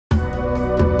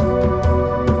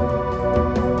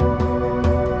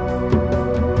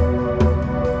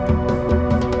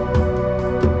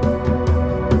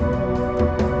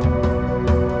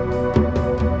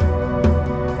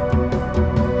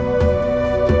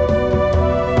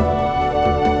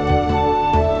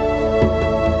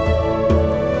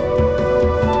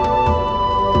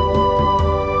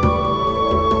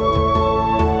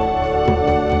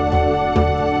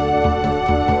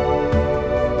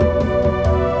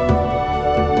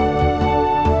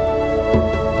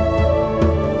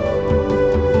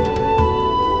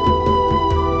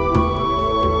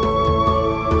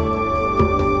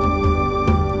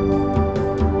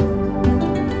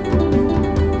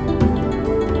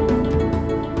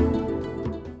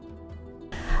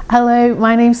Hello,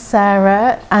 my name's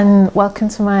Sarah and welcome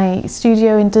to my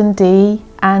studio in Dundee,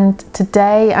 and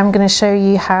today I'm going to show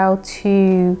you how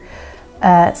to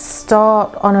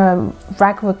start on a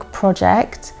rag rug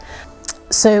project.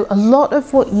 So a lot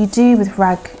of what you do with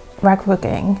rag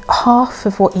rugging, half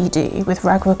of what you do with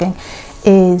rag rugging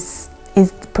is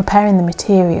preparing the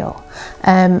material,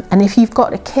 and if you've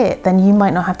got a kit then you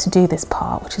might not have to do this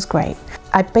part, which is great.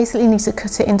 I basically need to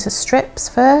cut it into strips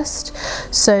first.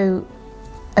 So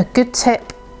a good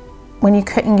tip when you're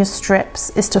cutting your strips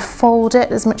is to fold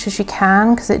it as much as you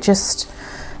can, because it just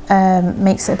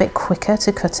makes it a bit quicker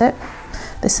to cut it.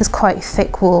 This is quite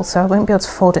thick wool, so I won't be able to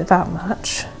fold it that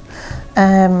much.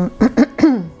 And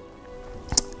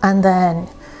then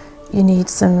you need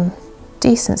some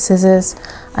decent scissors,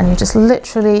 and you're just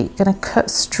literally going to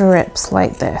cut strips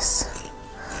like this.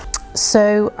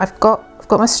 So I've got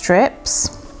my strips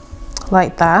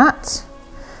like that,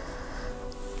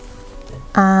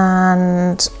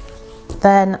 and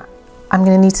then I'm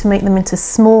going to need to make them into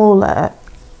smaller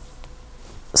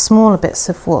bits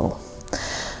of wool,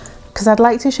 because I'd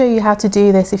like to show you how to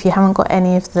do this if you haven't got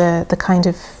any of the kind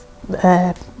of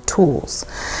tools.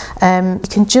 You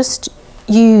can just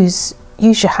use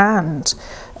your hand,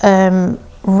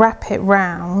 wrap it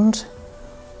round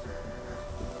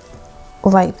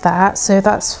like that, so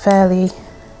that's fairly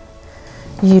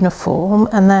uniform,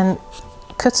 and then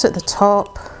cut at the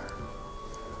top,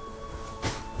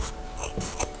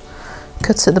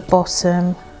 cut at the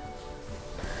bottom,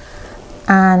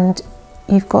 and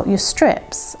you've got your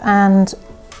strips, and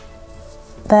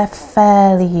they're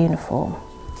fairly uniform.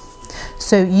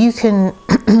 So you can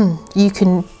you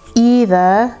can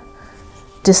either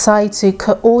decide to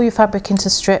cut all your fabric into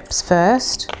strips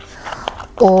first,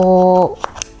 or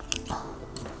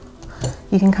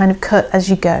you can kind of cut as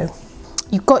you go.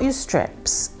 You've got your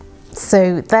strips,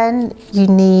 so then you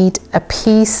need a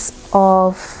piece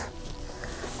of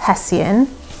hessian.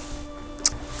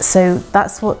 So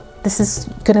that's what this is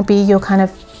going to be, your kind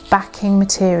of backing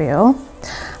material,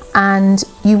 and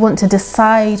you want to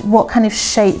decide what kind of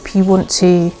shape you want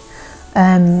to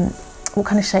what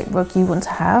kind of shape rug you want to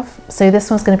have. So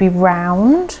this one's going to be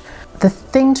round. The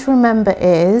thing to remember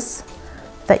is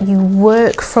that you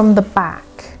work from the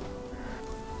back.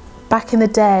 Back in the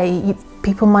day,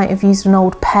 people might have used an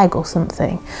old peg or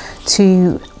something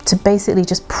to basically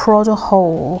just prod a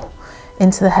hole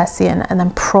into the hessian and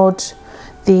then prod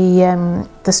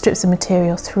the strips of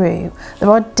material through. There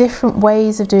are different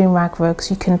ways of doing rag rugs.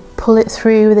 You can pull it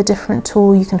through with a different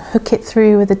tool, you can hook it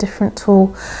through with a different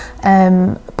tool,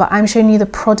 but I'm showing you the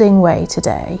prodding way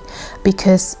today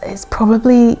because it's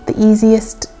probably the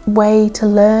easiest way to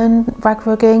learn rag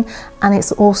rugging, and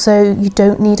it's also, you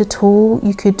don't need a tool.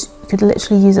 You could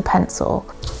literally use a pencil.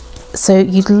 So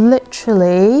you'd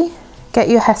literally get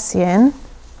your hessian,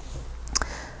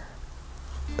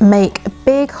 make a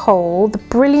big hole. The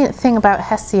brilliant thing about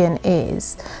hessian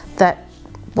is that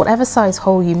whatever size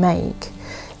hole you make,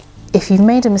 if you've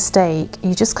made a mistake,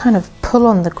 you just kind of pull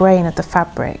on the grain of the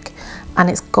fabric and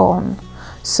it's gone.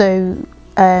 So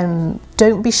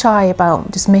don't be shy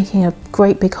about just making a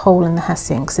great big hole in the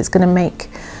hessian, because it's going to make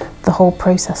the whole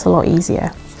process a lot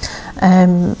easier.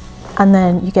 And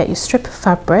then you get your strip of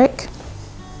fabric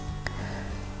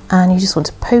and you just want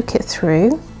to poke it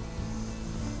through.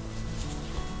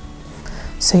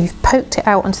 So you've poked it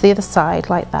out onto the other side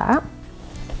like that,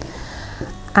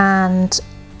 and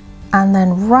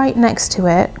then right next to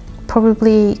it,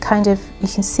 probably kind of, you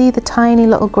can see the tiny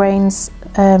little grains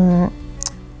of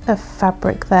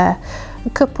fabric there. A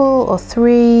couple or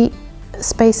three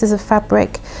spaces of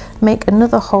fabric, make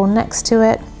another hole next to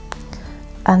it,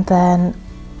 and then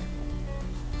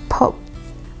pop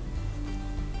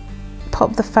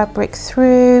the fabric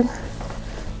through.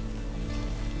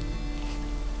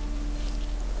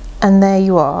 And there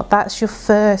you are. That's your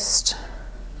first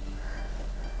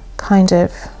kind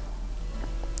of,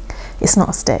 it's not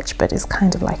a stitch, but it's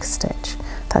kind of like a stitch.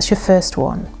 That's your first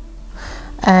one.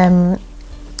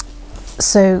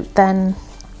 So then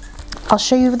I'll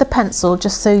show you with a pencil,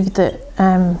 just so that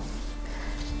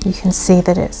you can see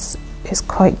that it's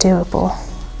quite doable.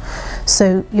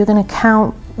 So you're going to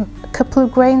count a couple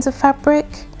of grains of fabric,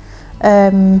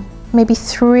 maybe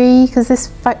 3, because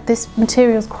this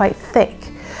material is quite thick.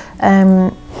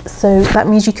 So that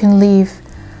means you can leave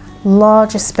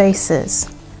larger spaces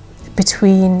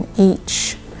between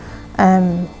each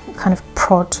kind of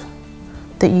prod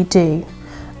that you do.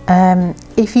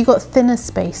 If you got thinner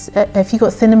space, if you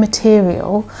got thinner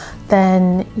material,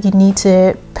 then you need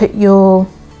to put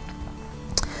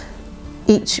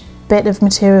each bit of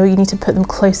material, you need to put them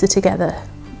closer together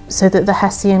so that the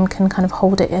hessian can kind of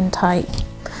hold it in tight.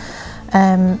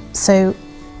 So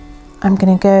I'm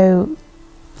going to go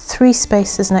 3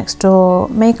 spaces next door,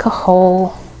 make a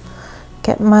hole,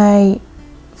 get my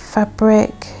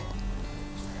fabric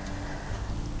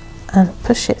and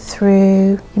push it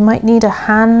through. You might need a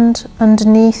hand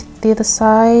underneath the other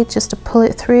side just to pull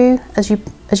it through. As you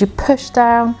push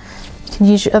down, you can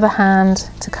use your other hand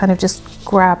to kind of just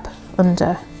grab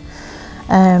under.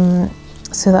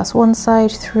 So that's one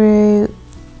side through,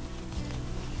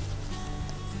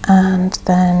 and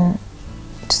then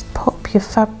just pop your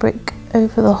fabric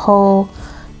over the hole,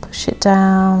 push it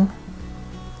down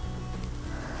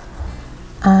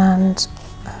and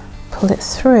pull it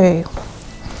through.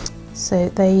 So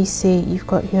there you see you've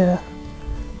got your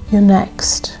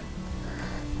next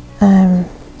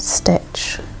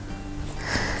stitch.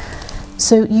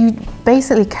 So you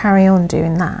basically carry on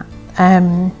doing that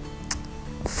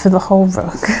for the whole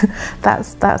rug.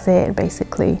 that's it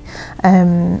basically.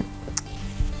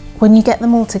 When you get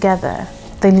them all together,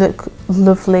 they look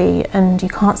lovely and you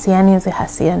can't see any of the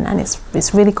hessian, and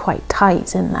it's really quite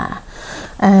tight in there.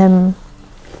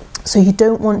 So you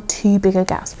don't want too big a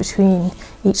gaps between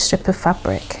each strip of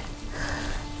fabric.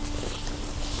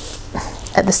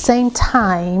 At the same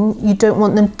time, you don't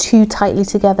want them too tightly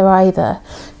together either,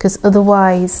 because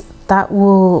otherwise that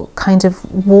will kind of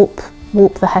warp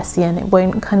the hessian. It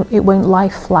won't lie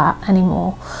flat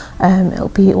anymore. It'll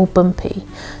be all bumpy.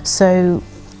 So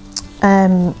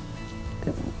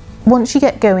once you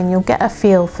get going, you'll get a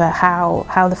feel for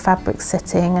how the fabric's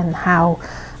sitting, and how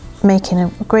making a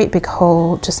great big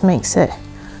hole just makes it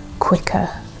quicker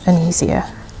and easier,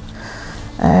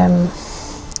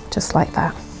 just like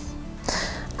that.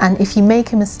 And if you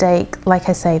make a mistake, like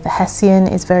I say, the hessian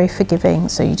is very forgiving,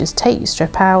 so you just take your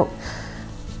strip out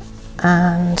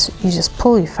and you just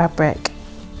pull your fabric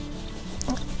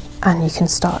and you can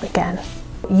start again.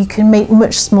 You can make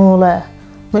much smaller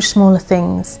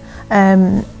things.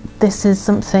 This is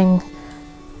something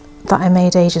that I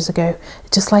made ages ago,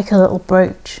 just like a little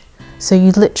brooch. So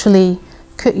you literally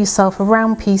cut yourself a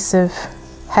round piece of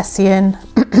hessian,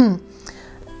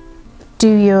 do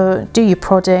your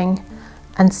prodding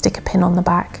and stick a pin on the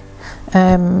back,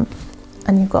 and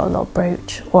you've got a little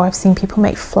brooch. Or I've seen people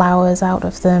make flowers out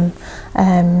of them.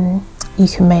 You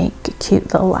can make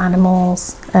cute little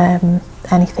animals,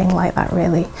 anything like that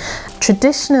really.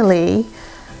 Traditionally,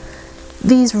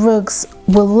 these rugs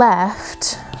were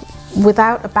left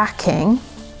without a backing.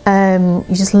 You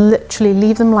just literally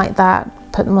leave them like that,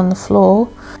 put them on the floor.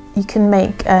 You can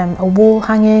make a wall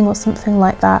hanging or something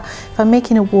like that. If I'm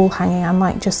making a wall hanging, I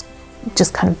might just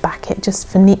kind of back it just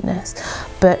for neatness.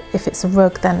 But if it's a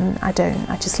rug, then I don't,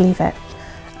 I just leave it.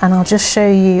 And I'll just show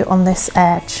you on this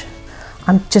edge.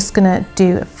 I'm just gonna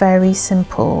do a very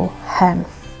simple hem.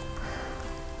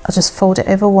 I'll just fold it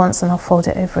over once and I'll fold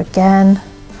it over again,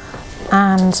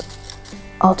 and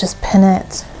I'll just pin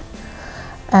it.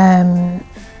 And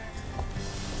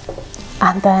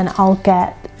then I'll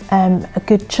get a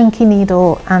good chunky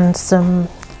needle and some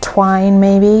twine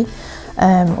maybe,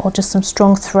 or just some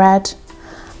strong thread,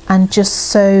 and just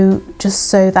sew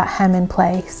that hem in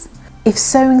place. If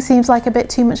sewing seems like a bit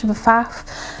too much of a faff,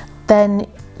 then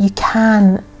you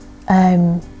can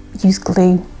use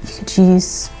glue. You could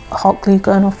use hot glue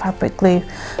gun or fabric glue,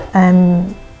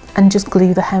 and just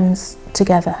glue the hems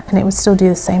together and it would still do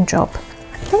the same job.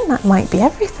 I think that might be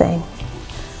everything.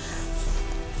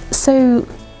 So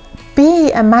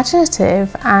be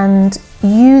imaginative and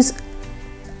use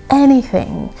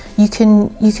anything. You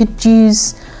could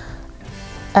use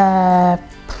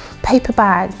paper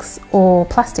bags or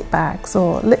plastic bags,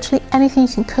 or literally anything you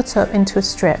can cut up into a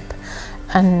strip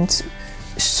and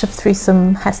shove through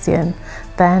some hessian.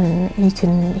 Then you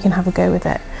can have a go with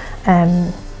it,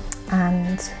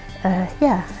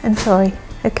 yeah, enjoy.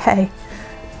 Okay,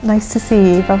 nice to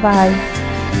see you. Bye bye.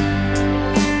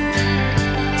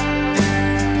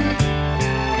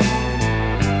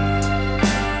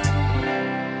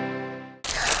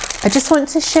 I just want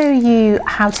to show you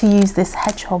how to use this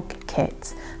hedgehog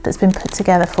kit that's been put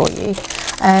together for you.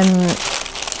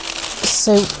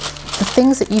 So the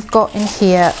things that you've got in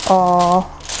here are,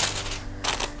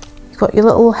 you've got your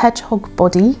little hedgehog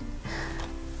body,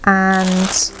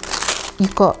 and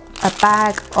you've got a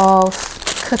bag of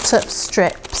cut up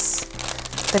strips.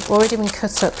 They've already been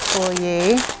cut up for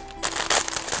you.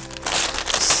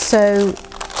 So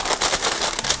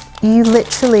you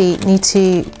literally need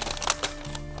to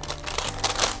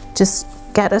just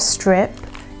get a strip.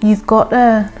 You've got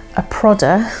a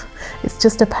prodder, it's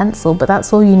just a pencil, but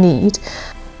that's all you need.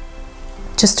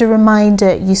 Just a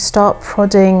reminder, you start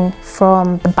prodding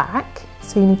from the back,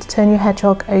 so you need to turn your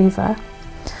hedgehog over.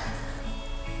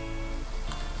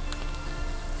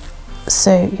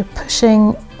 So you're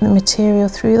pushing the material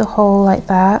through the hole like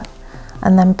that,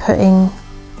 and then putting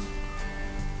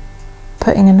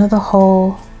another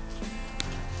hole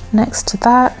next to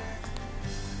that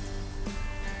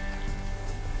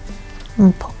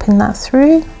and popping that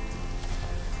through,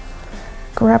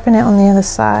 grabbing it on the other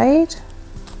side,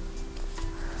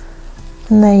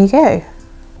 and there you go.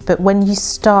 But when you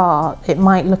start, it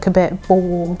might look a bit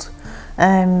bald,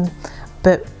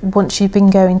 but once you've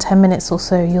been going 10 minutes or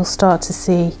so, you'll start to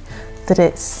see that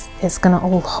it's going to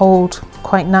all hold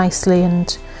quite nicely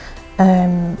and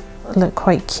look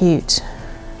quite cute.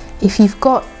 If you've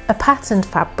got a patterned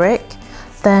fabric,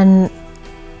 then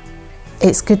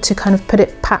it's good to kind of put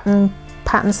it pattern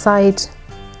side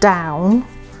down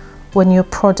when you're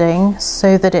prodding,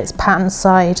 so that it's pattern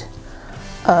side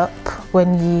up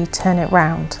when you turn it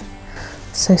round.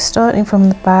 So starting from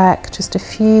the back, just a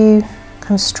few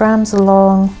kind of strands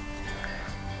along,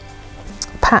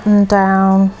 pattern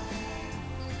down,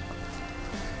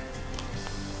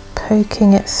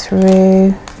 poking it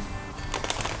through,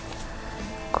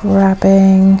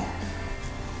 grabbing,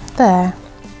 there.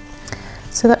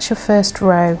 So that's your first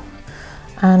row,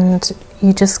 and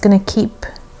you're just going to keep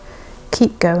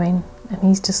going, and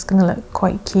he's just going to look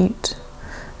quite cute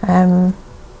and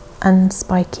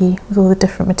spiky with all the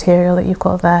different material that you've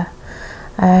got there.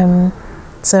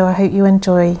 So I hope you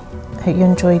enjoy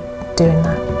doing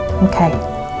that.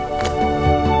 Okay.